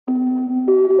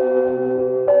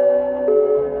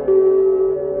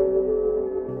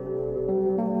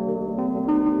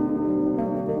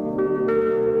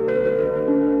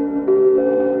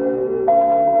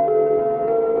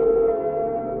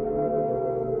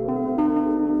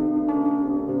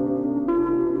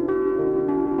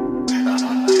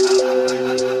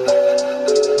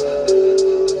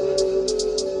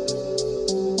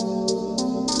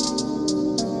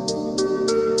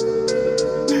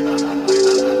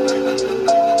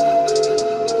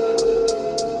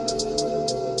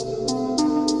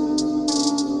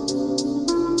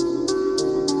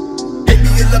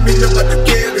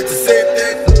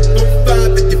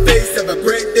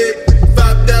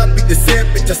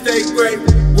stay great.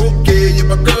 Okay, in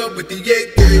my gun with the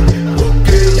AK.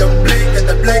 Okay, I'm blank at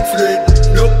the blank flick.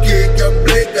 No kick, I'm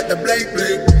blank at the blank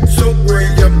flick. So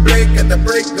great, I'm blank at the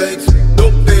break blanks.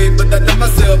 No pain, but I know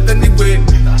myself anyway.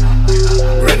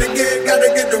 Renegade, gotta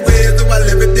get the way, so I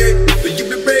live it there. But you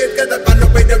be brave, cause I find a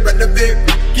way to run the bit.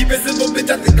 Keep it simple, bitch,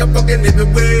 I think I'm fucking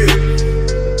living weird.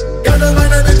 Gotta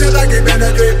find a bitch till I get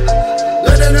benefit.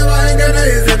 Let her know I ain't gonna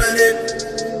hit 7 lit.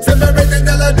 Separation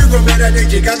till I do go better than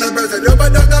she got the person.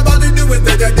 Nobody talk about it, do it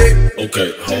better than.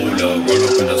 Okay, hold up, run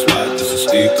up in the spot, this is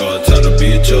sticker. Time to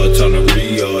beat ya, time to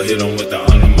re-up. Hit on with the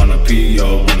honor, on a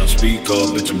P.O. When I speak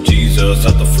up, bitch, I'm Jesus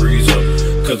out the freezer.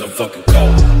 Cause I'm fucking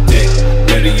cold, dick,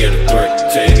 ready at a threat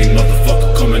to any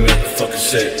motherfucker coming at the fucking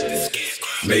set.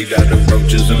 Made out of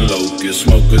roaches and locusts,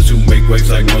 smokers who make waves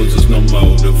like Moses, no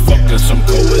motive. Fucking some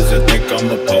cowards that think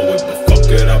I'm a poet, but fuck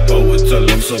it, I poet, tell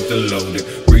them something loaded.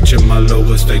 Reaching my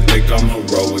lowest, they think I'm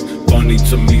heroic. Funny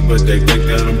to me, but they think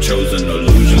that I'm chosen.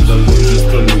 Illusions,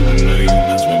 polluting the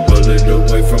humans. One bullet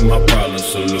away from my problem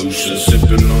solution.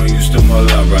 Sipping on you, still while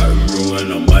I rot and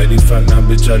ruin. Almighty fat now,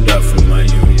 bitch, I die for my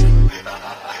union.